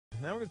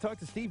Now we're going to talk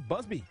to Steve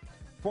Busby,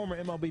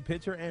 former MLB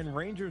pitcher and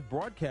Rangers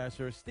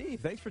broadcaster. Steve,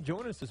 thanks for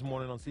joining us this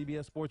morning on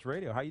CBS Sports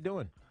Radio. How you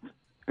doing?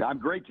 I'm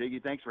great, Tiki.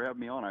 Thanks for having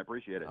me on. I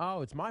appreciate it.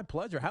 Oh, it's my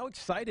pleasure. How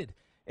excited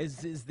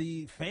is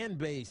the fan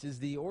base, is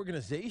the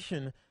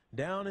organization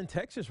down in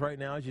Texas right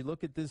now as you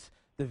look at this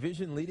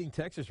division-leading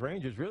Texas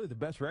Rangers, really the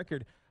best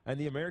record in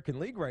the American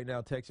League right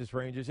now, Texas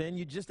Rangers, and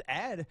you just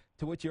add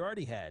to what you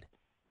already had.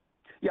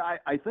 Yeah,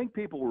 I think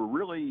people were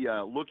really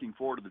looking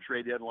forward to the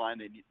trade deadline.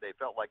 They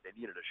felt like they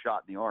needed a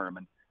shot in the arm,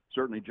 and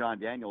certainly John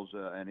Daniels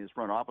and his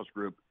front office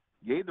group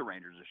gave the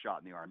Rangers a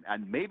shot in the arm.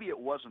 And maybe it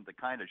wasn't the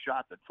kind of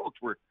shot that folks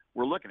were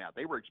looking at.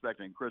 They were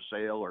expecting Chris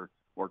Sale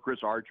or Chris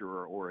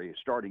Archer or a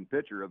starting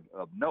pitcher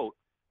of note.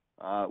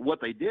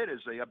 What they did is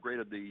they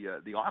upgraded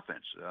the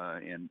offense,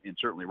 and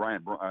certainly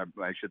Lucroy.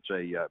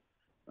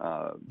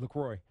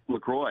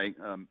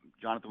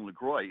 Jonathan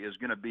Lucroy is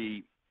going to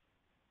be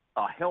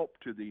a help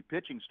to the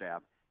pitching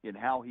staff in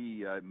how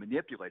he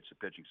manipulates the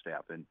pitching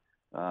staff, and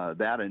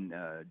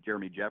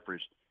Jeremy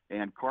Jeffress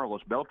and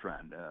Carlos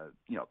Beltran,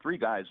 three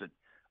guys that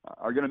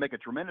are going to make a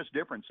tremendous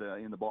difference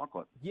in the ball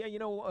club. Yeah,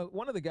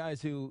 one of the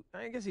guys who,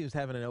 I guess he was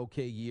having an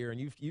okay year, and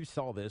you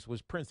saw this,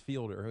 was Prince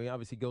Fielder, who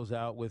obviously goes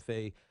out with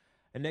a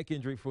neck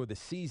injury for the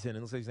season,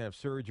 and looks like he's going to have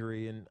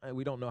surgery, and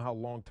we don't know how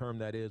long-term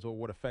that is or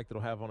what effect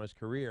it'll have on his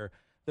career.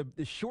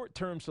 The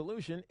short-term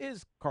solution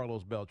is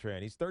Carlos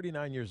Beltran. He's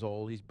 39 years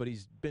old, but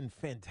he's been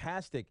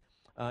fantastic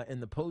in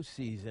the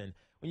postseason.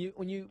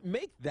 When you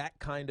make that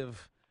kind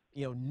of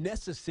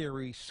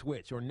necessary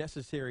switch or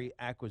necessary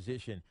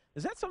acquisition,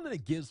 is that something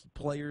that gives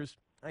players,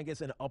 I guess,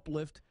 an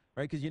uplift,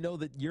 right? Because you know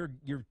that your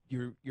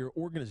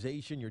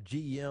organization, your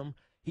GM,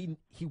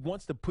 he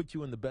wants to put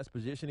you in the best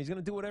position. He's going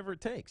to do whatever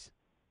it takes.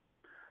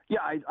 Yeah,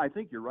 I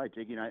think you're right,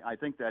 Tiki. And I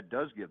think that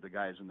does give the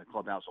guys in the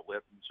clubhouse a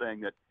lift, and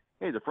saying that,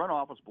 hey, the front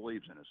office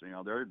believes in us.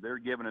 They're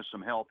giving us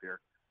some help here.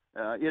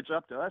 It's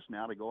up to us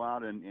now to go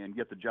out and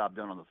get the job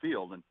done on the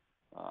field. And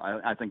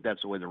I think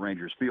that's the way the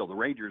Rangers feel. The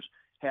Rangers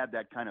had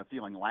that kind of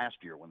feeling last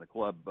year when the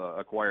club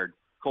acquired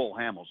Cole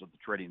Hamels at the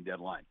trading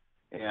deadline.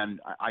 And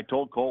I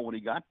told Cole when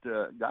he got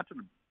to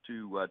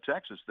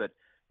Texas that,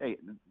 hey,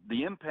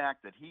 the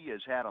impact that he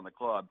has had on the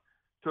club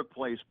took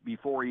place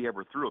before he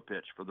ever threw a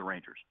pitch for the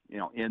Rangers.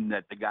 In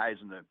that the guys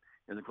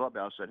in the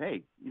clubhouse said,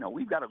 hey,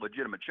 we've got a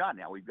legitimate shot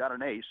now. We've got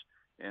an ace.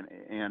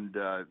 And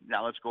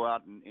now let's go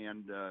out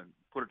and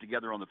put it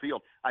together on the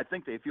field. I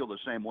think they feel the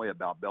same way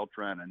about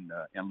Beltran and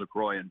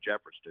Lucroy and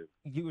Jeffress, too.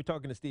 You were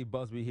talking to Steve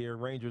Busby here,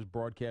 Rangers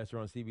broadcaster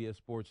on CBS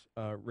Sports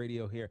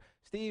Radio here.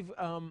 Steve,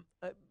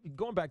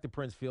 going back to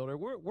Prince Fielder,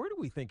 where do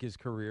we think his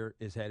career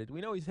is headed?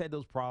 We know he's had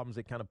those problems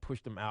that kind of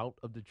pushed him out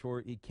of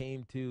Detroit. He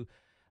came to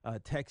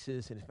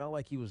Texas, and it felt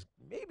like he was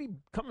maybe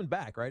coming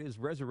back, right? He was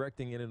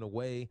resurrecting it in a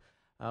way.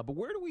 But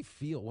where do we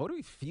feel? What do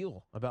we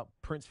feel about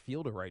Prince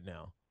Fielder right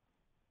now?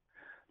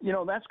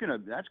 That's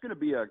gonna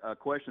be a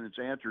question that's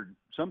answered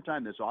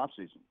sometime this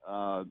offseason.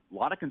 A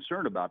lot of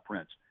concern about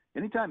Prince.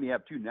 Anytime you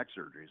have two neck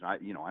surgeries, I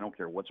don't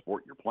care what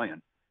sport you're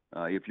playing.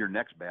 If your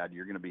neck's bad,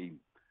 you're gonna be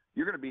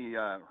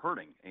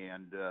hurting,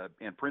 and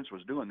Prince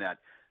was doing that.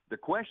 The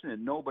question that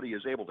nobody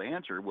is able to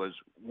answer was,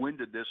 when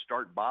did this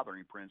start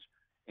bothering Prince,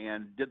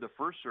 and did the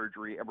first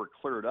surgery ever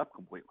clear it up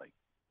completely?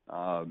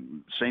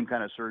 Same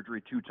kind of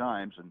surgery 2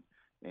 times,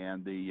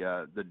 and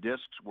the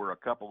discs were a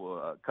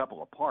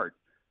couple apart.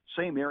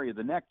 Same area of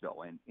the neck,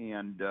 though, and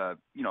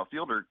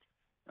Fielder,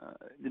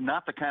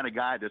 not the kind of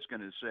guy that's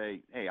going to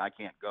say, "Hey, I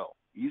can't go."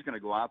 He's going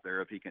to go out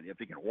there if he can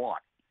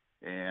walk,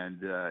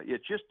 and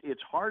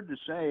it's hard to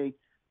say.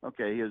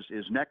 Okay,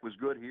 his neck was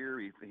good here.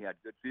 He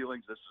had good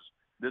feelings.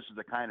 This is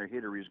the kind of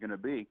hitter he's going to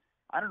be.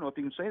 I don't know if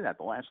you can say that.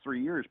 The last 3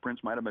 years,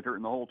 Prince might have been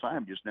hurting the whole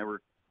time, just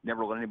never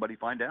let anybody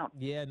find out.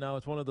 Yeah, no,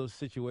 it's one of those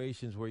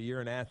situations where you're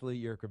an athlete,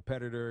 you're a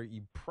competitor.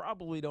 You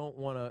probably don't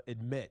want to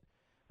admit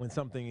when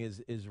something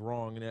is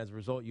wrong, and as a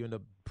result, you end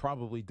up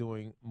probably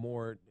doing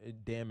more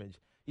damage.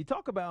 You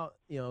talk about,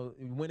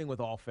 winning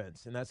with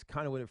offense, and that's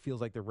kind of what it feels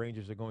like the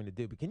Rangers are going to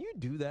do. But can you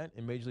do that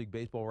in Major League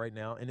Baseball right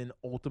now and then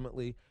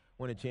ultimately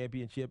win a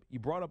championship? You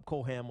brought up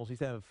Cole Hamels.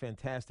 He's had a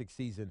fantastic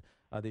season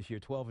this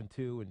year,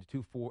 12-2 and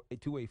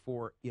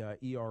 2.84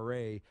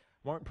 ERA.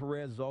 Martin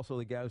Perez is also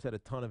the guy who's had a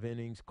ton of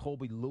innings.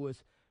 Colby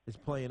Lewis is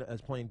playing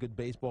good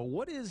baseball.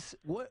 What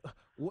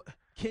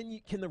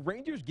can the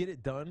Rangers get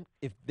it done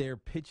if their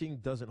pitching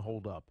doesn't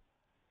hold up?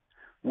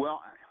 Well,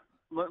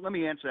 let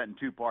me answer that in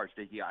 2 parts,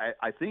 Dickie.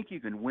 I think you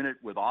can win it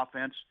with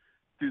offense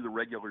through the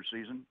regular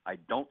season. I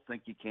don't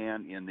think you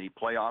can in the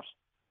playoffs.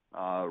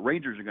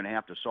 Rangers are going to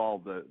have to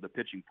solve the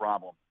pitching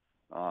problem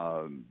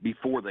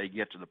before they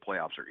get to the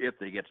playoffs, or if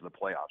they get to the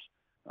playoffs.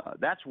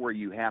 That's where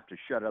you have to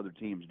shut other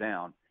teams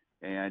down,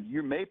 and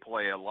you may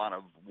play a lot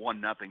of 1-0,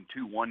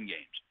 2-1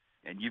 games.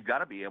 And you've got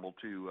to be able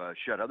to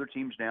shut other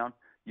teams down.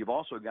 You've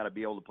also got to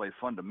be able to play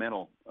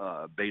fundamental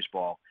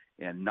baseball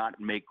and not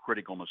make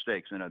critical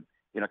mistakes.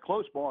 In a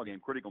close ball game,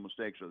 critical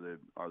mistakes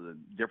are the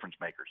difference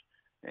makers.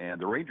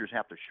 And the Rangers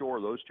have to shore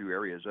those 2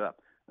 areas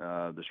up,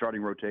 the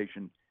starting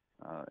rotation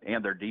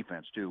and their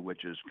defense too,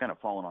 which is kind of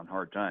fallen on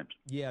hard times.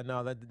 Yeah,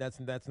 no,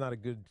 that's not a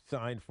good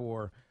sign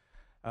for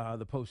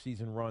the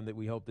postseason run that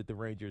we hope that the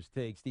Rangers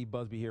take. Steve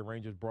Busby here,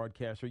 Rangers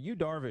broadcaster. Yu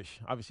Darvish,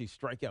 obviously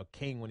strikeout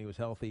king when he was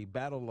healthy,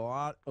 battled a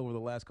lot over the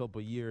last couple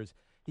of years.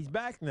 He's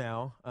back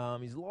now.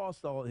 He's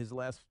lost all his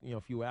last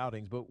few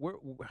outings, but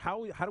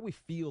how do we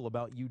feel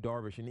about Yu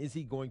Darvish, and is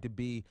he going to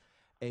be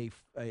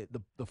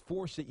the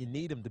force that you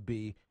need him to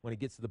be when it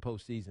gets to the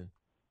postseason?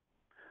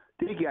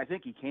 Tiki, I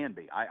think he can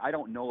be. I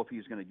don't know if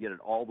he's going to get it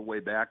all the way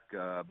back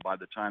by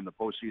the time the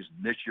postseason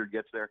this year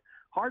gets there.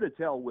 Hard to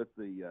tell with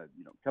the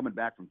coming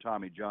back from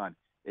Tommy John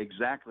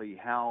exactly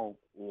how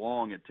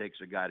long it takes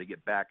a guy to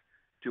get back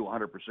to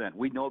 100%.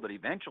 We know that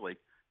eventually,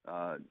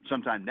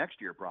 sometime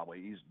next year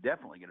probably, he's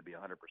definitely going to be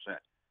 100%.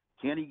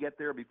 Can he get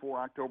there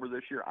before October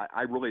this year?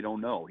 I really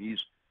don't know. He's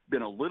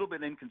been a little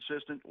bit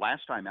inconsistent.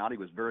 Last time out, he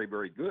was very,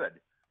 very good.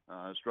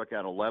 Struck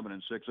out 11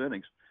 in 6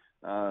 innings.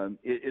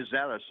 Is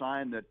that a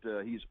sign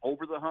that he's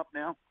over the hump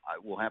now?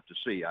 We'll have to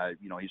see.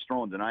 He's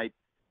throwing tonight,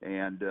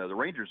 and the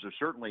Rangers are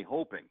certainly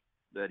hoping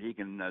that he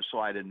can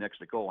slide in next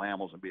to Cole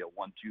Hamels and be a 1-2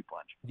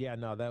 punch. Yeah,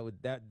 no,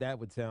 that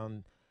would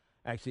sound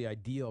actually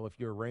ideal if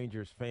you're a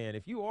Rangers fan.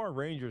 If you are a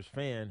Rangers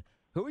fan,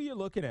 who are you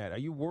looking at? Are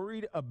you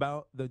worried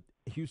about the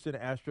Houston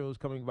Astros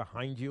coming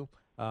behind you?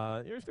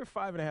 They're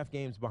 5.5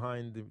 games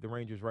behind the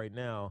Rangers right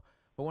now.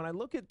 But when I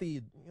look at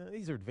these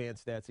are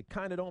advanced stats. It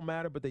kind of don't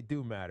matter, but they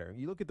do matter.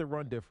 You look at the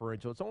run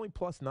differential; it's only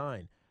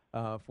 +9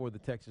 for the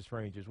Texas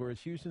Rangers, whereas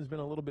Houston's been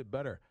a little bit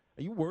better.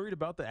 Are you worried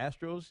about the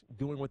Astros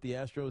doing what the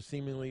Astros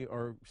seemingly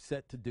are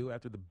set to do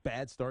after the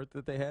bad start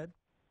that they had?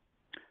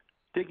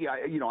 Tiki,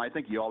 I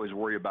think you always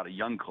worry about a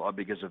young club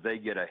because if they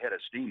get a head of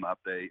steam up,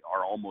 they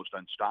are almost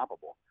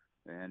unstoppable.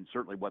 And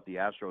certainly what the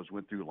Astros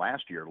went through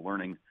last year,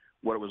 learning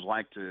what it was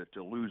like to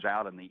lose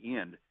out in the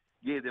end,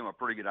 gave them a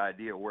pretty good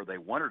idea of where they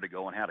wanted to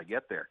go and how to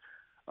get there.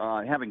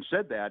 Having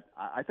said that,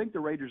 I think the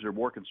Rangers are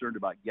more concerned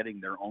about getting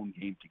their own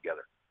game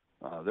together.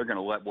 They're going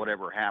to let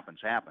whatever happens,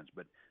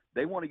 but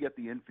they want to get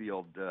the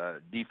infield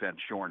defense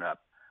shorn up.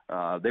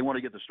 They want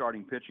to get the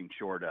starting pitching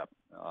shored up.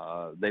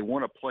 They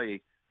want to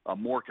play a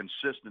more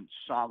consistent,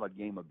 solid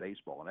game of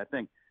baseball. And I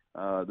think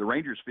the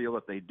Rangers feel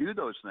if they do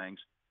those things,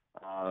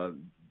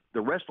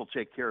 the rest will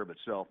take care of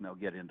itself, and they'll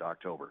get into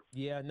October.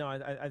 Yeah, no,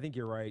 I think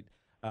you're right.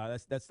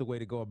 That's the way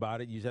to go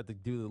about it. You just have to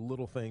do the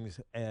little things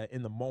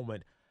in the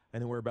moment,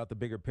 and then worry about the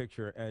bigger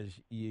picture as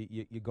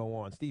you go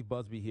on. Steve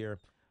Busby here,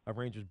 a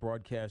Rangers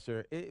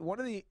broadcaster. One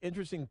of the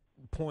interesting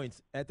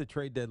points at the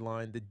trade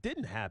deadline that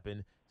didn't happen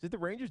is that the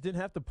Rangers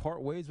didn't have to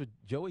part ways with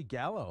Joey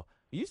Gallo.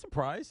 Are you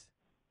surprised?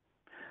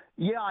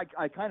 Yeah,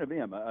 I kind of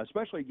am,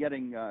 especially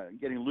getting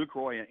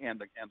Lucroy and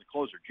the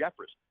closer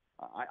Jeffress.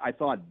 I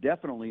thought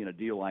definitely in a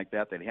deal like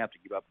that they'd have to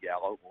give up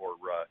Gallo or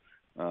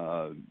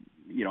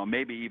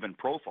maybe even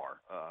Profar,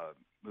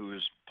 who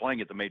is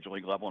playing at the major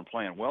league level and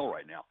playing well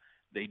right now.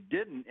 They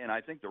didn't, and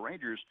I think the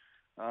Rangers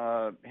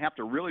have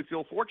to really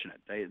feel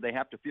fortunate. They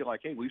have to feel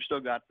like, hey, we've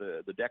still got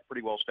the deck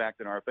pretty well stacked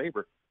in our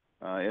favor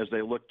as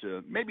they look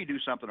to maybe do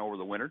something over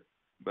the winter.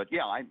 But,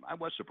 yeah, I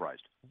was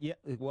surprised. Yeah,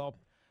 well,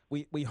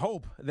 we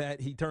hope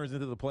that he turns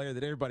into the player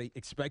that everybody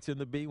expects him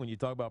to be. When you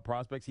talk about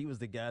prospects, he was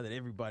the guy that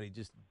everybody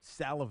just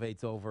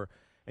salivates over,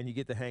 and you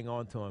get to hang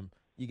on to him.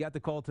 You got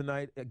the call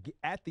tonight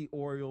at the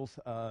Orioles,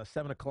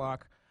 7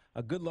 o'clock.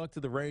 Good luck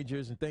to the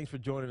Rangers, and thanks for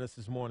joining us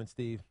this morning,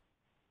 Steve.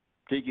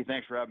 Tiki,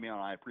 thanks for having me on.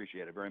 I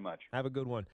appreciate it very much. Have a good one.